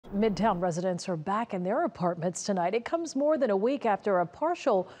Midtown residents are back in their apartments tonight. It comes more than a week after a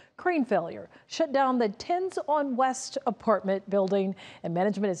partial crane failure shut down the Tens on West apartment building, and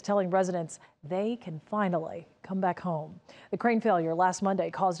management is telling residents they can finally come back home. The crane failure last Monday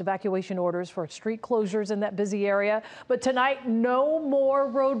caused evacuation orders for street closures in that busy area, but tonight no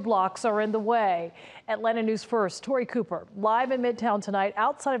more roadblocks are in the way. Atlanta News First, Tori Cooper live in Midtown tonight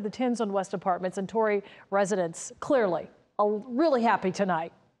outside of the Tens on West apartments, and Tori, residents clearly really happy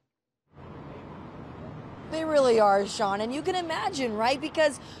tonight. They really are, Sean, and you can imagine, right?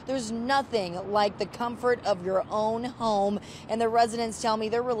 Because there's nothing like the comfort of your own home, and the residents tell me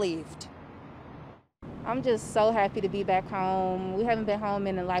they're relieved. I'm just so happy to be back home. We haven't been home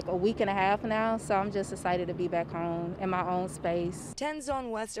in like a week and a half now, so I'm just excited to be back home in my own space. Tens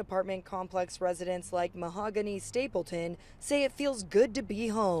on West apartment complex residents like Mahogany Stapleton say it feels good to be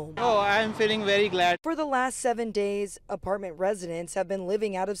home. Oh, I'm feeling very glad. For the last 7 days, apartment residents have been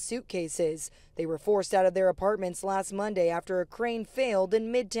living out of suitcases. They were forced out of their apartments last Monday after a crane failed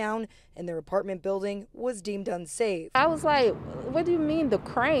in Midtown and their apartment building was deemed unsafe. I was like, what do you mean the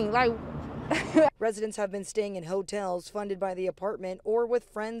crane? Like, residents have been staying in hotels funded by the apartment or with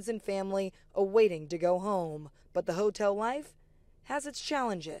friends and family awaiting to go home. But the hotel life has its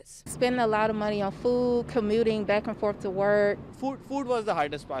challenges. Spending a lot of money on food, commuting back and forth to work. Food was the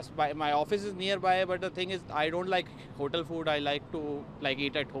hardest part. My office is nearby, but the thing is, I don't like hotel food. I like to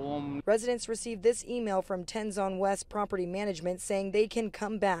eat at home. Residents received this email from Tens on West Property Management saying they can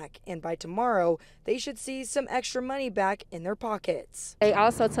come back, and by tomorrow they should see some extra money back in their pockets. They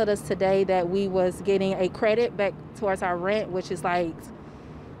also told us today that we was getting a credit back towards our rent, which is like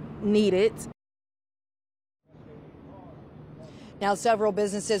needed. Now, several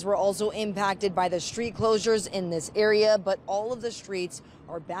businesses were also impacted by the street closures in this area, but all of the streets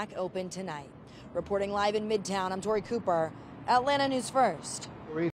are back open tonight. Reporting live in Midtown, I'm Tori Cooper, Atlanta News First.